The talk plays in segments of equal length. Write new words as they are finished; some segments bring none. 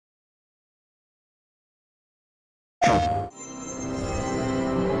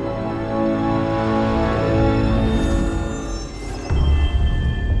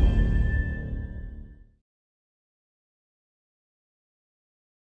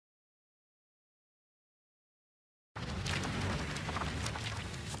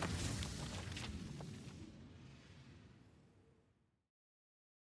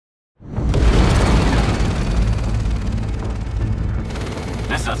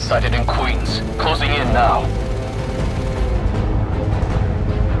Lizard sighted in Queens. Closing in now.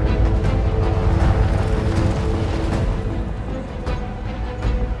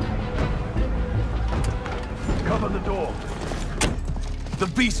 Cover the door. The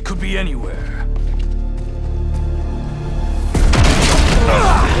beast could be anywhere.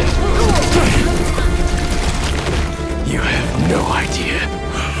 You have no idea.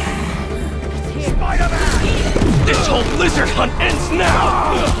 Spider-Man! This whole lizard hunt ends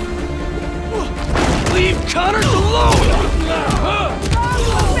now! Leave Connors alone!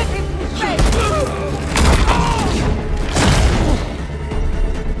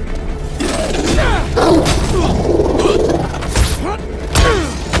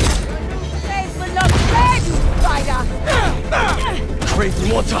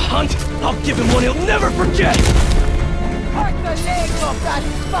 Kraven wants a hunt? I'll give him one he'll never forget! Hurt the leg of that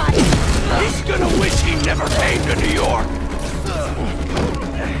spider! He's gonna wish he never came to New York!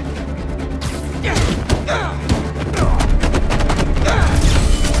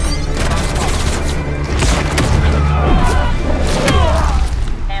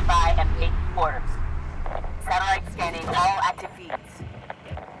 Stand by and wait orders. Satellite scanning all active feeds.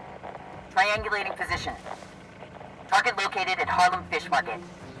 Triangulating position. Target located at Harlem Fish Market.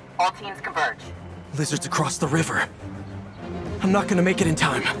 All teams converge. Lizards across the river. I'm not gonna make it in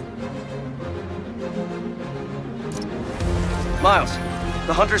time. Miles,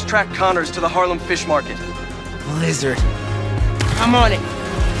 the hunters tracked Connors to the Harlem Fish Market. Lizard. I'm on it.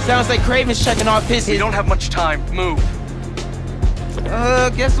 Sounds like Kraven's checking off his... We don't have much time. Move.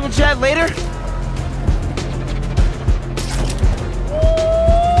 Guess we'll chat later?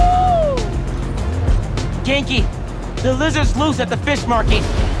 Genki, the lizard's loose at the fish market.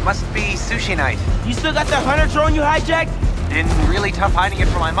 Must be sushi night. You still got that hunter drone you hijacked? Been really tough hiding it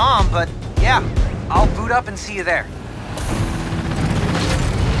from my mom, but yeah, I'll boot up and see you there.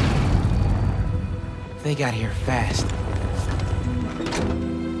 They got here fast.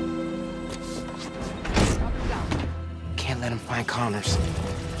 Can't let him find Connors,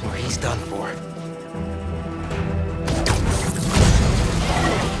 or he's done for.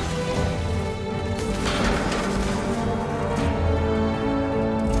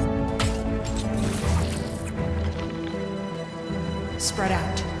 Spread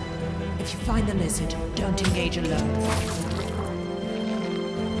out. If you find the lizard, don't engage alone.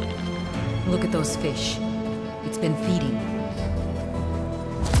 Look at those fish. It's been feeding.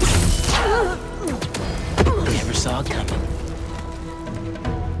 Never saw it coming.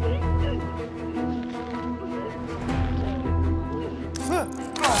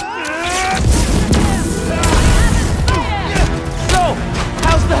 So,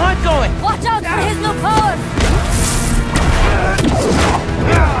 how's the hunt going? Watch out for his new powers!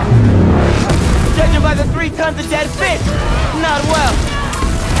 Judging by the 3 tons of dead fish, not well.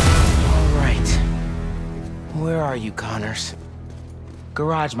 All right. Where are you, Connors?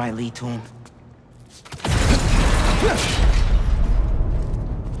 Garage might lead to him.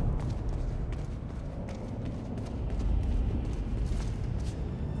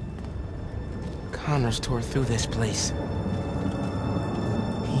 Connors tore through this place.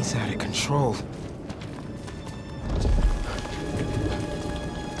 He's out of control.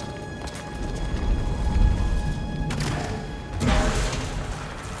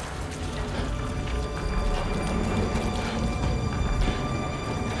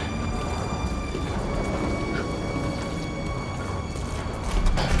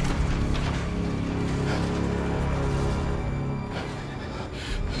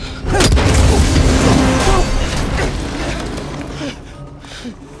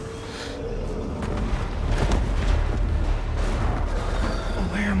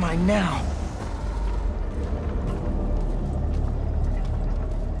 Now.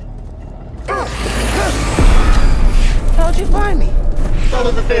 How'd you find me?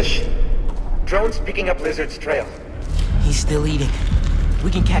 Follow the fish. Drone's picking up Lizard's trail. He's still eating. We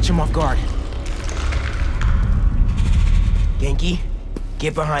can catch him off guard. Genki,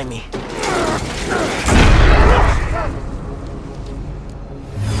 get behind me.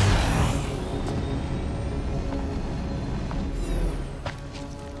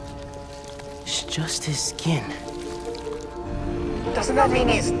 Just his skin. Doesn't that mean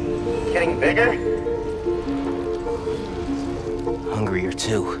he's getting bigger? hungrier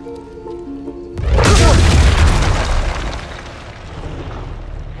too.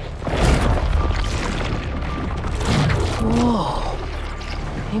 Whoa.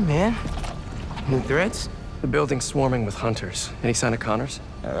 Hey, man. New threads? The building's swarming with hunters. Any sign of Connors?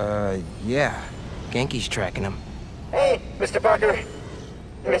 Yeah. Genki's tracking him. Hey, Mr. Parker.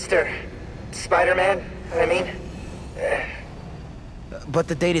 Mr. Spider-Man, I mean. But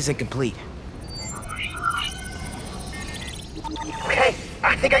the data's incomplete. Okay,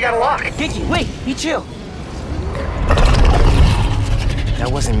 I think I got a lock. Genki, wait! Be chill! That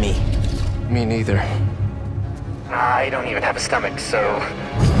wasn't me. Me neither. I don't even have a stomach, so...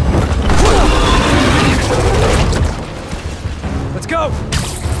 Let's go!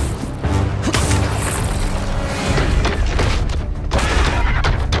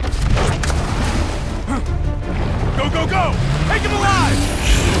 Go, go, go! Take him alive!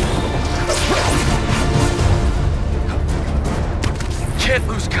 Can't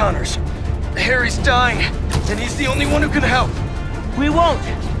lose Connors. Harry's dying, and he's the only one who can help. We won't!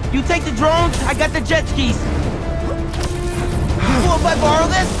 You take the drones, I got the jet skis! Cool if I borrow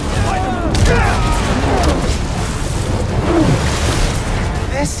this?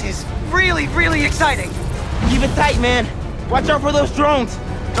 This is really, really exciting. Keep it tight, man. Watch out for those drones.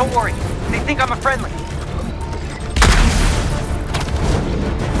 Don't worry, they think I'm a friendly.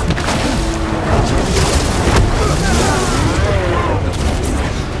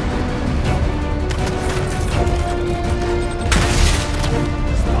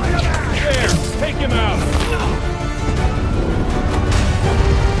 Take him out!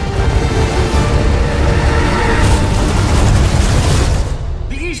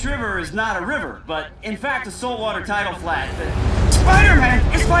 The East River is not a river, but in fact a saltwater tidal flat that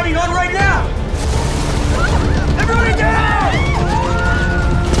Spider-Man is fighting on right now! Everybody down!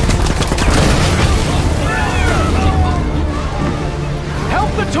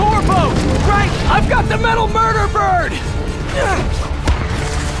 Help the tour boat! Right! I've got the metal murder bird!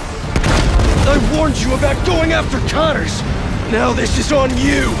 I warned you about going after Connors! Now this is on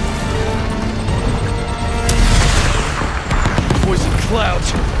you! Poison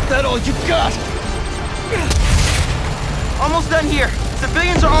clouds, that all you got? Almost done here.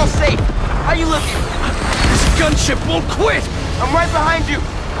 Civilians are all safe. How you looking? This gunship won't quit! I'm right behind you.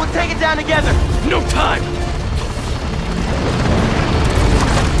 We'll take it down together. No time!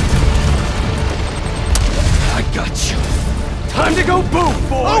 I got you. Time to go boom,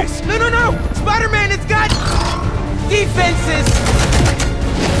 boys! Oh, no, no, no! Spider-Man has got defenses!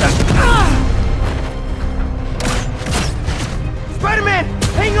 Spider-Man,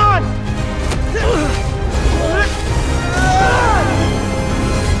 hang on!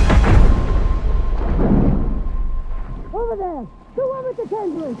 Over there! The one with the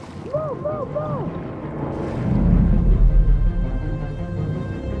tendrils! Move, move, move!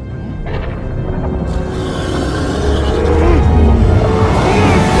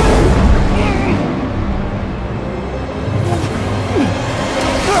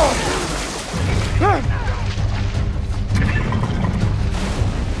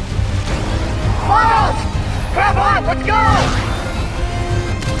 Grab on! Let's go!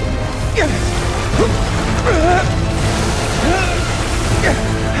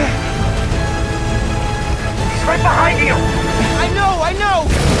 He's right behind you! I know!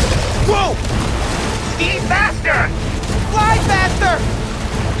 Whoa! Speed faster! Fly faster!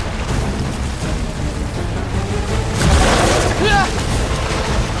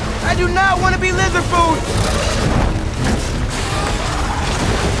 I do not want to be lizard food!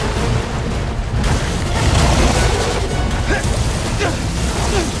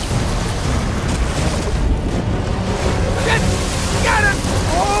 Got him!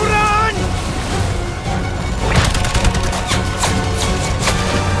 Hold on!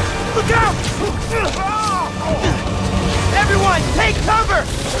 Look out! Everyone, take cover!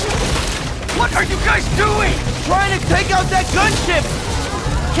 What are you guys doing? Trying to take out that gunship!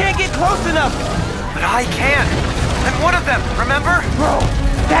 Can't get close enough! But I can. I'm one of them, remember? Bro,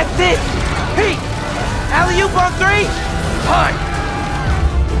 that's it! Pete! Alley-oop on 3! Fine.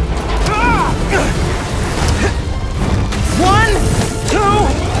 1, 2,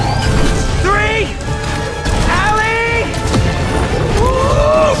 3! Alley!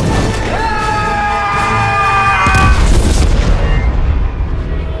 Woo!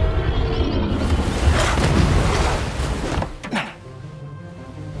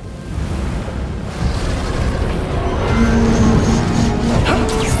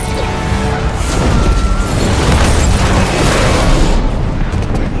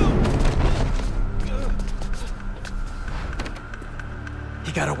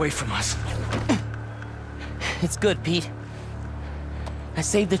 He got away from us. It's good, Pete. I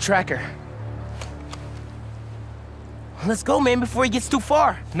saved the tracker. Let's go, man, before he gets too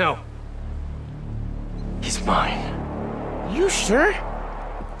far. No. He's mine. You sure?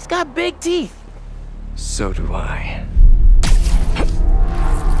 He's got big teeth. So do I.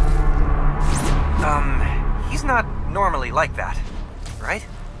 He's not normally like that, right?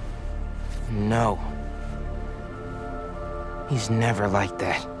 No. He's never like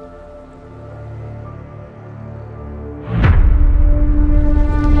that.